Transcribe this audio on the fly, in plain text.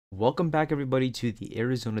Welcome back, everybody, to the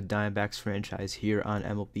Arizona Diamondbacks franchise here on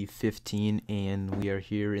MLB 15, and we are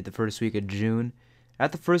here in the first week of June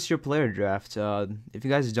at the first-year player draft. If you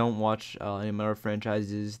guys don't watch any of my other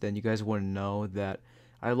franchises, then you guys wouldn't know that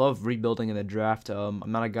I love rebuilding in the draft. I'm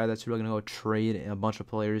not a guy that's really going to go trade a bunch of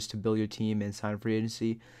players to build your team and sign free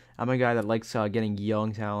agency. I'm a guy that likes getting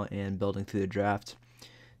young talent and building through the draft.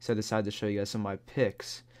 So I decided to show you guys some of my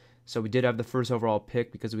picks. So we did have the first overall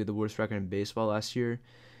pick because we had the worst record in baseball last year.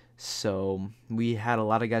 So we had a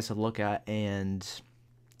lot of guys to look at, and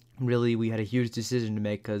really we had a huge decision to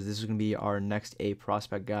make because this is going to be our next A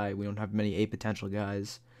prospect guy. We don't have many A potential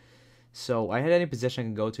guys. So I had any position I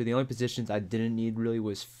could go to. The only positions I didn't need really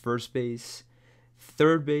was first base,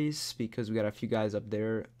 third base, because we got a few guys up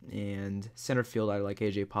there, and center field I like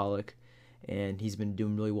AJ Pollock, and he's been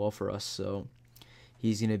doing really well for us, so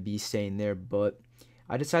he's going to be staying there. But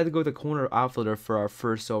I decided to go with the corner outfielder for our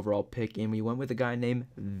first overall pick, and we went with a guy named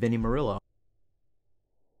Vinny Murillo.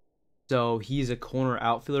 So he's a corner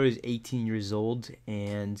outfielder. He's 18 years old,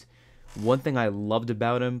 and one thing I loved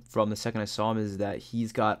about him from the second I saw him is that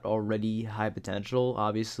he's got already high potential,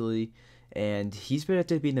 obviously, and he's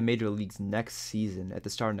projected to be in the major leagues next season, at the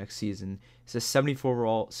start of next season. He's a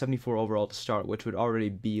 74 overall to start, which would already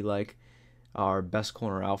be like our best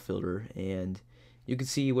corner outfielder, and you can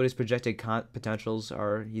see what his projected potentials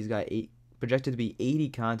are. He's got projected to be 80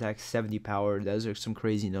 contacts, 70 power. Those are some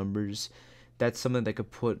crazy numbers. That's something that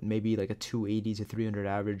could put maybe like a 280 to 300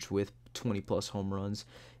 average with 20 plus home runs.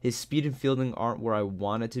 His speed and fielding aren't where I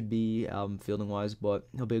want it to be fielding wise, but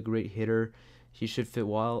he'll be a great hitter. He should fit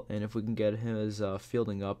well, and if we can get him as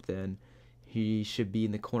fielding up, then he should be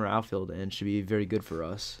in the corner outfield and should be very good for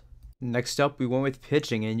us. Next up, we went with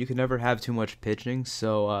pitching, and you can never have too much pitching.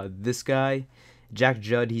 So this guy, Jack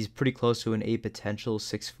Judd, he's pretty close to an A potential,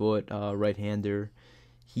 6 foot right-hander.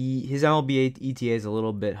 His MLB ETA is a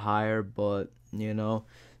little bit higher, but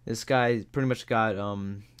this guy pretty much got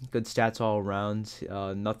good stats all around.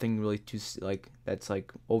 Nothing really too that's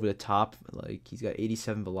like over the top. Like he's got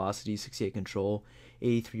 87 velocity, 68 control,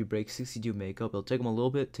 83 break, 62 makeup. It'll take him a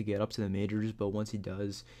little bit to get up to the majors, but once he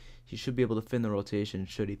does, he should be able to fit in the rotation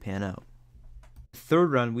should he pan out.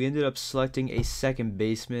 Third round, we ended up selecting a second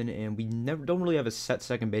baseman, and we don't really have a set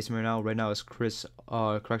second baseman right now. Right now it's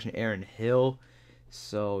Aaron Hill.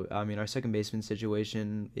 So I mean, our second baseman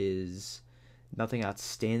situation is nothing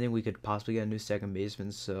outstanding. We could possibly get a new second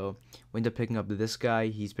baseman, so we ended up picking up this guy.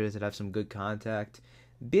 He's projected to have some good contact,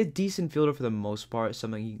 be a decent fielder for the most part,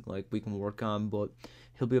 something like we can work on, but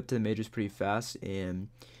he'll be up to the majors pretty fast, and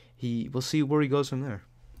we'll see where he goes from there.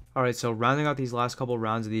 Alright, so rounding out these last couple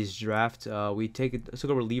rounds of these drafts, we took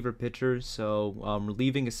a reliever pitcher. So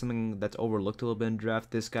relieving is something that's overlooked a little bit in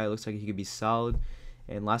draft. This guy looks like he could be solid.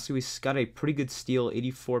 And lastly, we got a pretty good steal,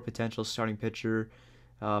 84 potential starting pitcher,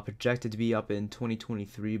 projected to be up in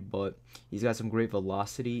 2023, but he's got some great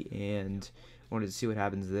velocity, and wanted to see what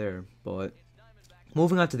happens there. But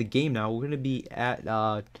moving on to the game now, we're going to be at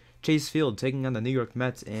Chase Field taking on the New York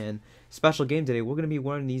Mets, and special game today, we're going to be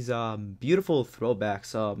wearing these beautiful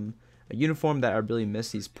throwbacks, a uniform that I really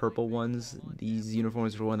miss, these purple ones. These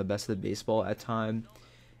uniforms were one of the best of the baseball at time,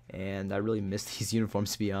 and I really miss these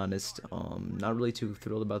uniforms, to be honest. Not really too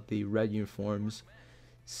thrilled about the red uniforms,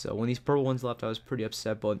 so when these purple ones left, I was pretty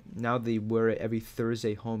upset, but now they wear it every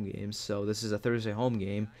Thursday home game, so this is a Thursday home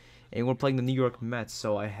game, and we're playing the New York Mets,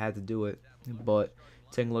 so I had to do it. But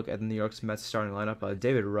taking a look at the New York Mets starting lineup,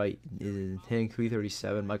 David Wright is hitting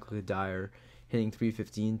 337, Michael Kadire hitting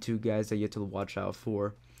 315, two guys that you have to watch out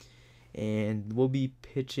for. And we'll be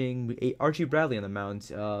pitching Archie Bradley on the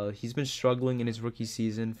mound. He's been struggling in his rookie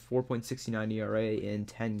season, 4.69 ERA in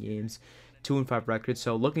 10 games, 2-5 record,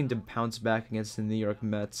 so looking to bounce back against the New York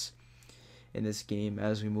Mets in this game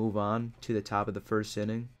as we move on to the top of the first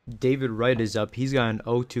inning. David Wright is up. He's got an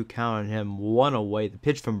 0-2 count on him, one away. The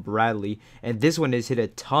pitch from Bradley, and this one is hit a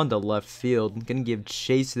ton to left field. Gonna give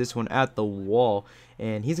chase to this one at the wall,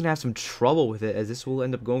 and he's gonna have some trouble with it as this will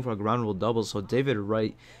end up going for a ground rule double. So David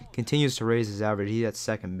Wright continues to raise his average. He's at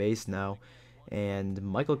second base now, and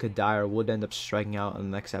Michael Kadire would end up striking out on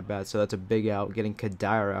the next at bat. So that's a big out, getting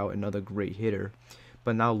Kadire out, another great hitter.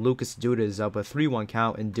 But now Lucas Duda is up, a 3-1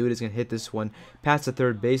 count, and Duda's going to hit this one past the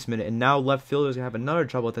third baseman. And now left fielder's going to have another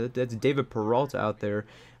trouble with it. That's David Peralta out there.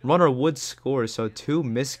 Runner would score, so two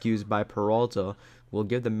miscues by Peralta will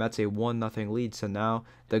give the Mets a 1-0 lead. So now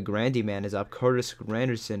the Grandy man is up, Curtis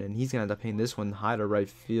Granderson, and he's going to end up hitting this one high to right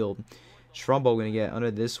field. Strumbo going to get under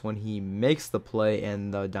this one. He makes the play,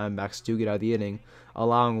 and the Diamondbacks do get out of the inning,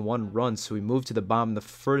 allowing 1 run. So we move to the bottom of the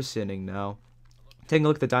first inning now. Taking a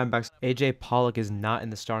look at the Diamondbacks, AJ Pollock is not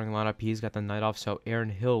in the starting lineup. He's got the night off, so Aaron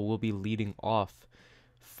Hill will be leading off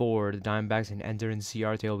for the Diamondbacks, and Ender and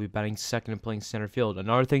Ciarte will be batting second and playing center field.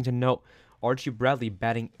 Another thing to note, Archie Bradley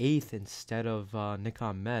batting 8th instead of Nick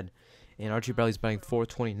Ahmed. And Archie Bradley's batting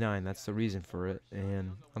 429. That's the reason for it.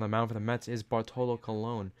 And on the mound for the Mets is Bartolo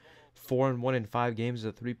Colon. 4-1 in 5 games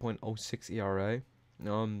with a 3.06 ERA.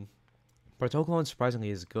 Bartolo Colon surprisingly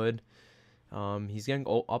is good. He's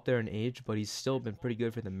getting up there in age, but he's still been pretty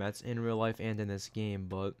good for the Mets in real life and in this game.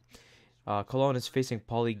 But Colon is facing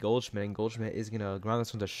Paulie Goldschmidt, and Goldschmidt is going to ground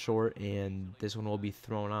this one to short, and this one will be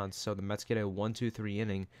thrown on. So the Mets get a 1-2-3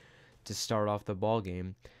 inning to start off the ball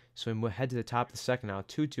game. So we head to the top of the second now.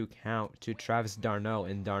 2-2 count to Travis d'Arnaud,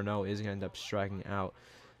 and d'Arnaud is going to end up striking out.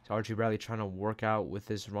 So Archie Bradley trying to work out with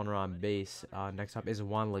this runner on base. Next up is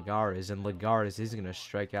Juan Lagares, and Lagares is going to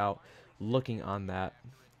strike out looking on that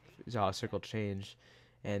circle change.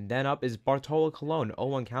 And then up is Bartolo Colon,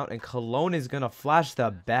 0-1 count, and Colon is going to flash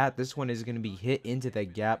the bat. This one is going to be hit into the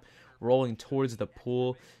gap, rolling towards the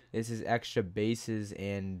pool. This is extra bases,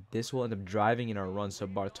 and this will end up driving in our run. So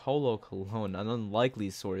Bartolo Colon, an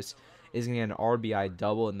unlikely source, is going to get an RBI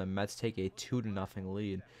double, and the Mets take a 2-0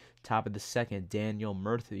 lead. Top of the second, Daniel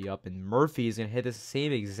Murphy up, and Murphy is going to hit the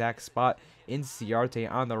same exact spot in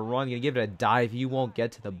Ciarte on the run. Going to give it a dive. He won't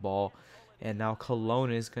get to the ball. And now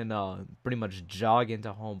Colon is going to pretty much jog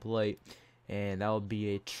into home plate. And that will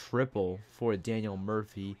be a triple for Daniel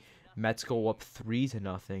Murphy. Mets go up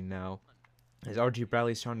 3-0 now. As Archie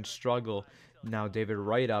Bradley is starting to struggle. Now David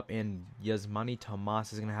Wright up, and Yasmani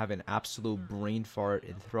Tomas is going to have an absolute brain fart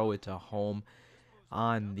and throw it to home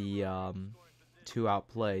on the 2-out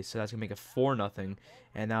play. So that's going to make it 4-0.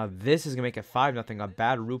 And now this is going to make it 5-0. A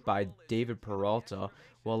bad route by David Peralta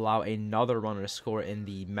will allow another runner to score, and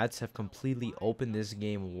the Mets have completely opened this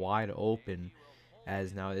game wide open,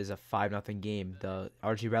 as now it is a 5-0 game. The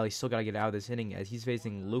Archie Bradley still got to get out of this inning as he's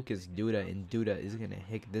facing Lucas Duda, and Duda is going to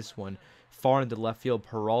hit this one far into left field.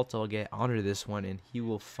 Peralta will get onto this one, and he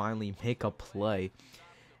will finally make a play,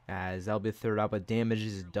 as that'll be the third out, but damage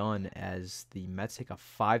is done as the Mets take a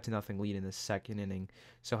 5-0 lead in the second inning.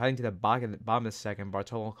 So heading to the bottom of the second,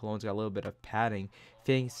 Bartolo Colon's got a little bit of padding,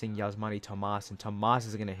 facing Yasmani Tomas, and Tomas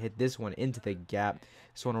is going to hit this one into the gap.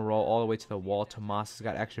 This one will roll all the way to the wall. Tomas has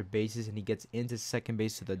got extra bases, and he gets into second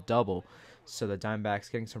base to the double. So the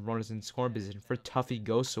Diamondbacks getting some runners in scoring position for Tuffy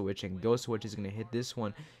Gosowich, and Gosowich is going to hit this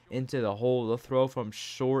one into the hole. The throw from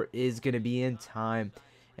short is going to be in time,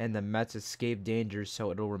 and the Mets escape danger,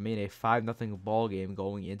 so it'll remain a 5-0 ball game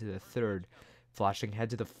going into the third. Flashing head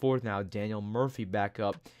to the fourth now, Daniel Murphy back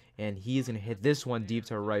up, and he's going to hit this one deep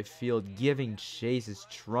to right field, giving chase. Is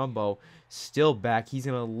Trumbo still back. He's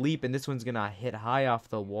going to leap, and this one's going to hit high off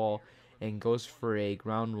the wall and goes for a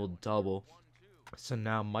ground rule double. So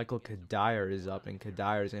now Michael Kadire is up, and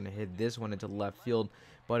Kadire is going to hit this one into left field.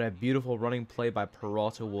 But a beautiful running play by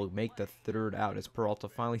Peralta will make the third out, as Peralta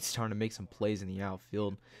finally starting to make some plays in the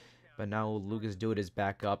outfield. But now Lucas Duda is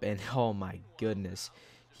back up, and oh my goodness,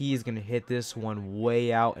 he is going to hit this one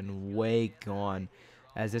way out and way gone,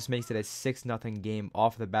 as this makes it a 6-0 game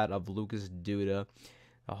off the bat of Lucas Duda.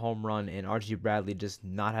 A home run, and Archie Bradley just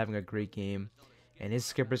not having a great game. And his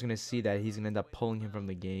skipper is going to see that. He's going to end up pulling him from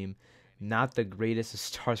the game. Not the greatest of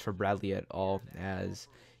starts for Bradley at all, as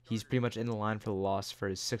he's pretty much in the line for the loss for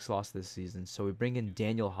his 6th loss this season. So we bring in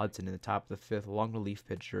Daniel Hudson in the top of the 5th, long relief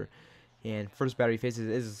pitcher. And first batter he faces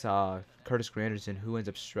is Curtis Granderson, who ends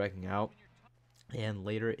up striking out. And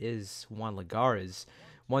later is Juan Lagares.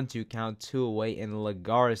 1-2 count, 2 away, and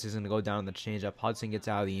Lagares is going to go down on the changeup. Hudson gets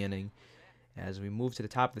out of the inning. As we move to the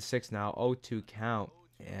top of the 6th now, 0-2 count.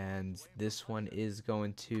 And this one is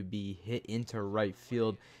going to be hit into right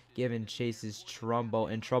field, giving chases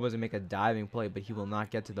Trumbo, and Trumbo's going to make a diving play, but he will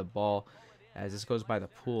not get to the ball as this goes by the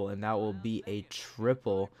pool, and that will be a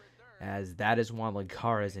triple, as that is Juan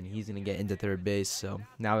Lagares, and he's going to get into third base. So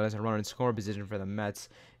now there's a runner in scoring position for the Mets.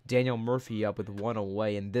 Daniel Murphy up with 1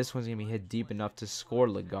 away, and this one's going to be hit deep enough to score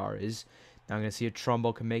Lagares. Now I'm going to see if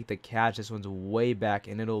Trumbo can make the catch. This one's way back,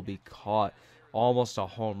 and it'll be caught. Almost a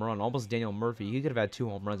home run. Almost Daniel Murphy. He could have had 2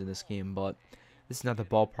 home runs in this game, but this is not the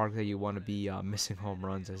ballpark that you want to be missing home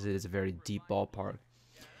runs, as it is a very deep ballpark.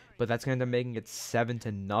 But that's going to end up making it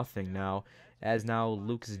 7-0 now, as now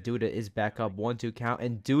Lucas Duda is back up. 1-2 count,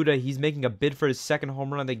 and Duda, he's making a bid for his 2nd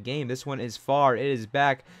home run of the game. This one is far. It is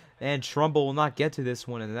back, and Trumbo will not get to this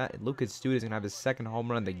one, and that Lucas Duda is going to have his 2nd home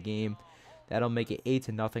run of the game. That'll make it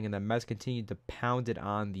 8-0, and the Mets continue to pound it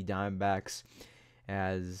on the Diamondbacks,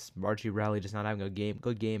 as Archie Bradley just not having a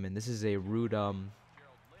good game, and this is a rude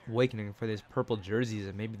awakening for these purple jerseys,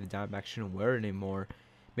 and maybe the Diamondbacks shouldn't wear it anymore.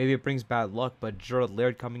 Maybe it brings bad luck, but Gerald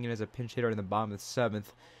Laird coming in as a pinch hitter in the bottom of the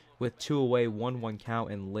 7th with 2 away, 1-1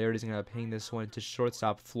 count, and Laird is going to end up hitting this one to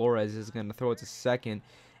shortstop. Flores is going to throw it to second,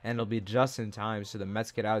 and it'll be just in time so the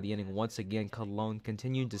Mets get out of the inning once again. Colon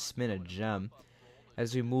continuing to spin a gem.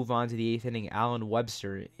 As we move on to the 8th inning, Allen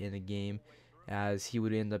Webster in the game, as he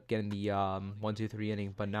would end up getting the 1-2-3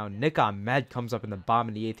 inning. But now Nick Ahmed comes up in the bottom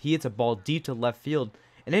of the 8th. He hits a ball deep to left field,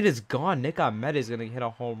 and it is gone. Nick Ahmed is going to hit a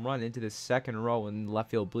home run into the second row in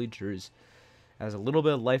left field bleachers. As a little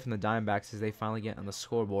bit of life in the Diamondbacks as they finally get on the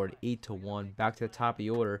scoreboard, 8-1. Back to the top of the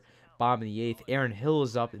order, bottom of the 8th. Aaron Hill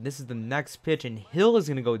is up, and this is the next pitch, and Hill is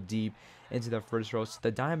going to go deep into the first row. So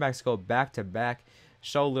the Diamondbacks go back to back,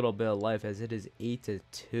 show a little bit of life as it is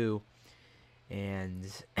 8-2. And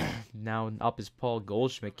now up is Paul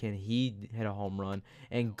Goldschmidt. Can he hit a home run?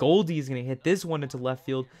 And Goldie is going to hit this one into left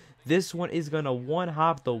field. This one is going to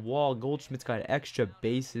one-hop the wall. Goldschmidt's got extra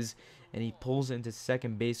bases, and he pulls into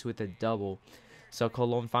second base with a double. So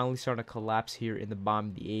Colon finally starting to collapse here in the bottom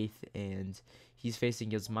of the 8th, and he's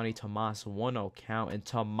facing Yasmani Tomas, 1-0 count. And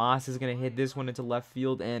Tomas is going to hit this one into left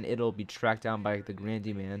field, and it'll be tracked down by the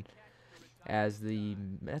Grandy man, as the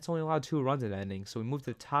Mets only allowed 2 runs in that inning. So we move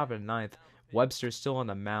to the top of the 9th. Webster's still on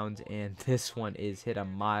the mound, and this one is hit a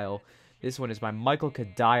mile. This one is by Michael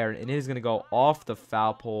Kadire, and it is going to go off the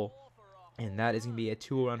foul pole, and that is going to be a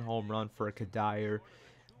 2-run home run for Kadire.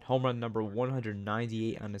 Home run number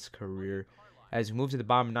 198 on his career. As we move to the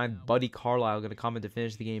bottom 9th, Buddy Carlisle going to come in to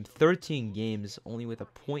finish the game. 13 games, only with a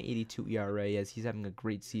 .82 ERA, as he's having a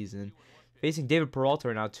great season. Facing David Peralta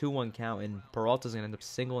right now, 2-1 count, and Peralta's going to end up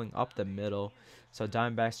singling up the middle. So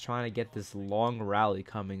Diamondbacks trying to get this long rally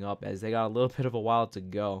coming up, as they got a little bit of a while to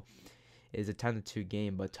go. It is a 10-2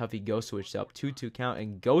 game, but Tuffy Gosewich up, 2-2 count,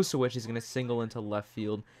 and Gosewich is going to single into left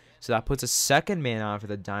field. So that puts a second man on for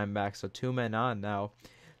the Diamondbacks, so 2 men on now.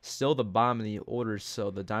 Still the bottom of the order, so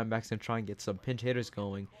the Diamondbacks can try and get some pinch hitters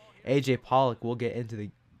going. AJ Pollock will get into the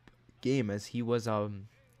game, as he was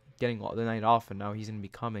getting the night off, and now he's going to be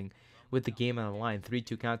coming with the game on the line.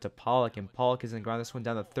 3-2 count to Pollock, and Pollock is going to ground this one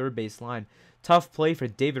down the third base line. Tough play for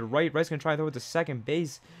David Wright. Wright's going to try and throw it to second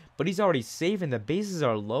base, but he's already safe, and the bases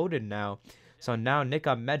are loaded now. So now Nick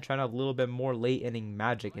Ahmed trying to have a little bit more late inning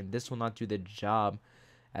magic, and this will not do the job,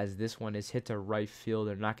 as this one is hit to right field.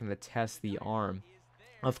 They're not going to test the arm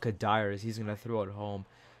of Kadire, as he's going to throw it home.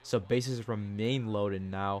 So bases remain loaded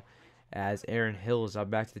now, as Aaron Hill is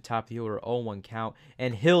up back to the top of the order, 0-1 count,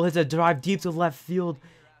 and Hill hits a drive deep to left field.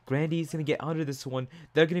 Grandy's going to get under this one.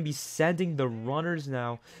 They're going to be sending the runners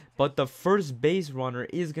now, but the first base runner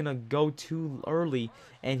is going to go too early,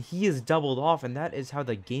 and he is doubled off, and that is how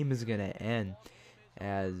the game is going to end,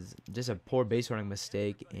 as just a poor base running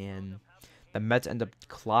mistake, and the Mets end up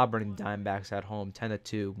clobbering the Diamondbacks at home,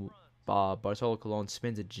 10-2. Bartolo Colon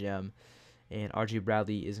spins a gem, and R.G.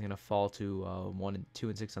 Bradley is going to fall to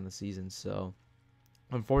 1-2-6 on the season. So,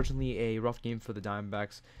 unfortunately, a rough game for the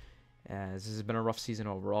Diamondbacks, as this has been a rough season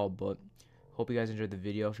overall. But hope you guys enjoyed the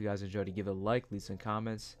video. If you guys enjoyed it, give it a like, leave some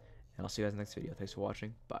comments, and I'll see you guys in the next video. Thanks for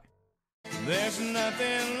watching. Bye. There's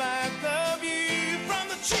nothing like the view from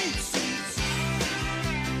the cheap seats.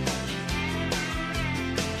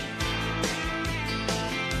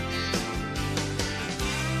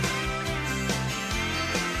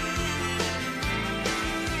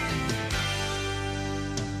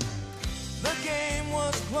 The game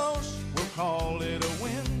was close, we'll call it a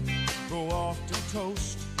win. Go off to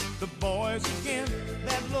toast the boys again.